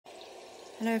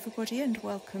Hello everybody and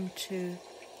welcome to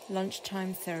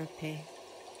Lunchtime Therapy.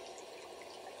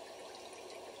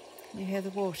 You hear the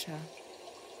water?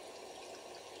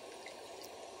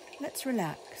 Let's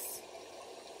relax.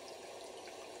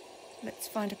 Let's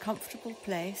find a comfortable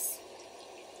place,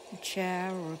 a chair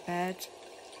or a bed,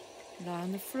 lie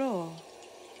on the floor.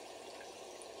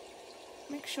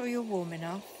 Make sure you're warm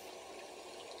enough.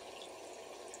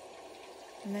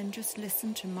 And then just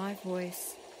listen to my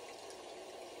voice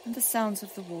and the sounds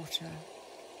of the water,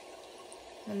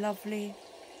 the lovely,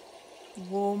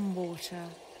 warm water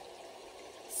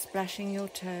splashing your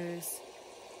toes,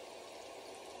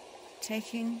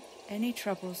 taking any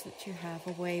troubles that you have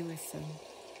away with them.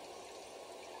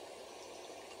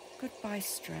 Goodbye,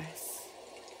 stress.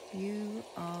 You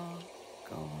are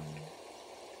gone.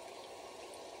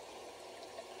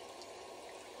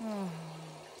 Oh.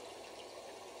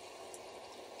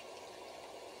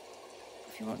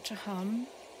 If you want to hum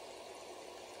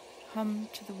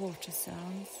to the water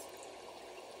sounds.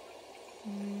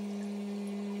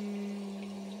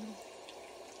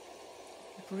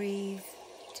 Breathe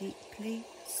deeply,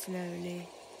 slowly,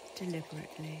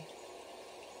 deliberately.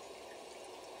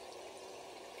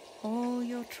 All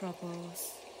your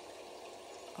troubles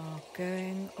are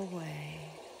going away.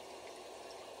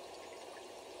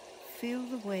 Feel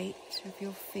the weight of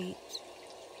your feet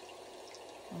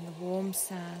on the warm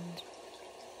sand.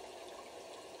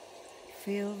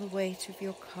 Feel the weight of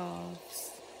your calves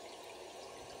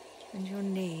and your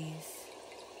knees,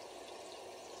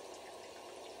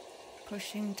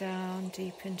 pushing down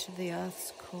deep into the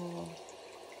earth's core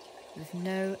with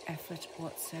no effort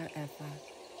whatsoever.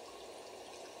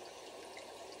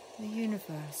 The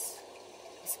universe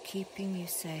is keeping you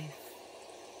safe,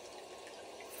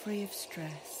 free of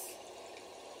stress.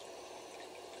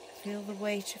 Feel the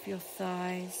weight of your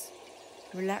thighs,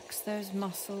 relax those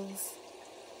muscles.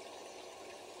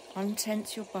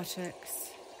 Untense your buttocks.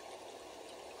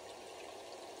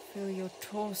 Feel your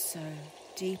torso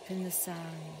deep in the sand,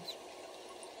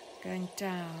 going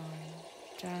down,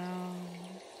 down.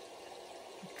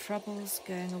 The troubles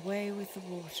going away with the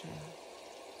water.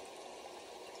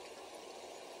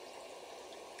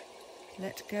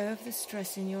 Let go of the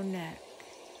stress in your neck.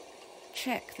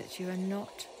 Check that you are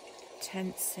not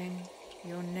tensing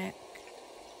your neck.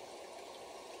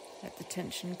 Let the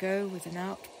tension go with an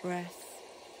out breath.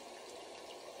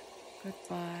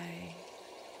 Goodbye,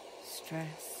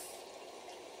 stress.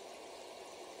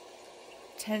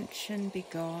 Tension be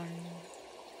gone.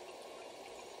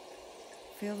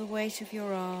 Feel the weight of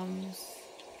your arms,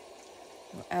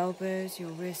 your elbows, your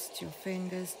wrists, your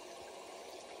fingers,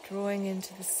 drawing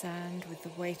into the sand with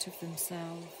the weight of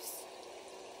themselves.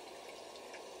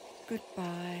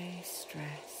 Goodbye,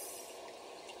 stress.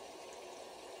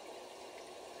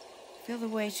 Feel the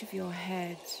weight of your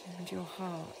head and your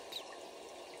heart.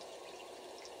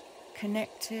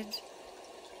 Connected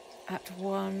at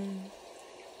one,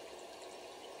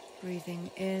 breathing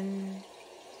in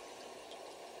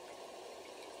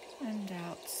and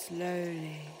out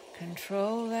slowly.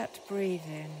 Control that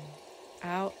breathing,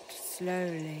 out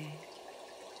slowly.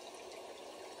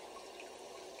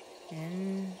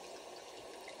 In,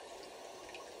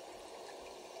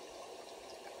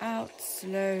 out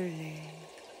slowly.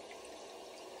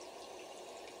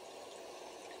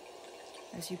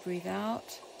 As you breathe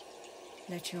out,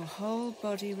 let your whole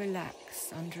body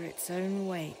relax under its own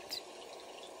weight,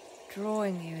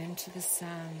 drawing you into the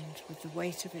sand with the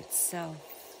weight of itself.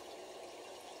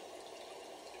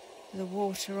 The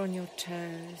water on your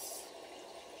toes,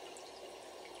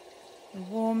 the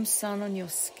warm sun on your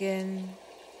skin.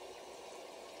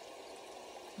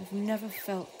 You've never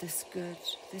felt this good,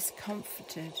 this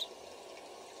comforted.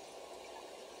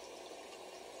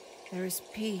 There is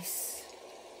peace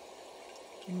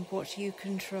in what you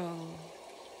control.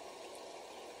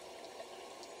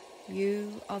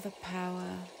 You are the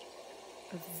power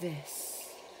of this.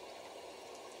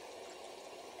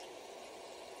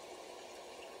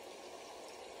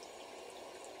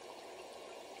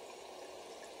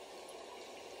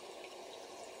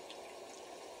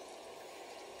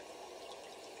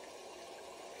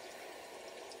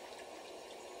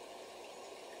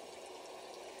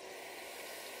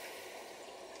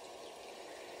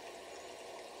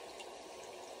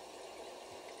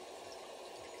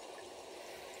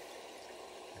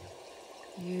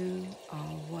 You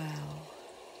are well.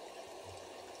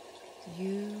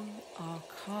 You are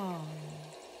calm.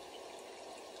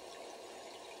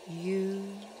 You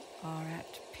are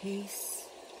at peace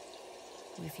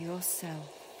with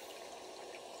yourself.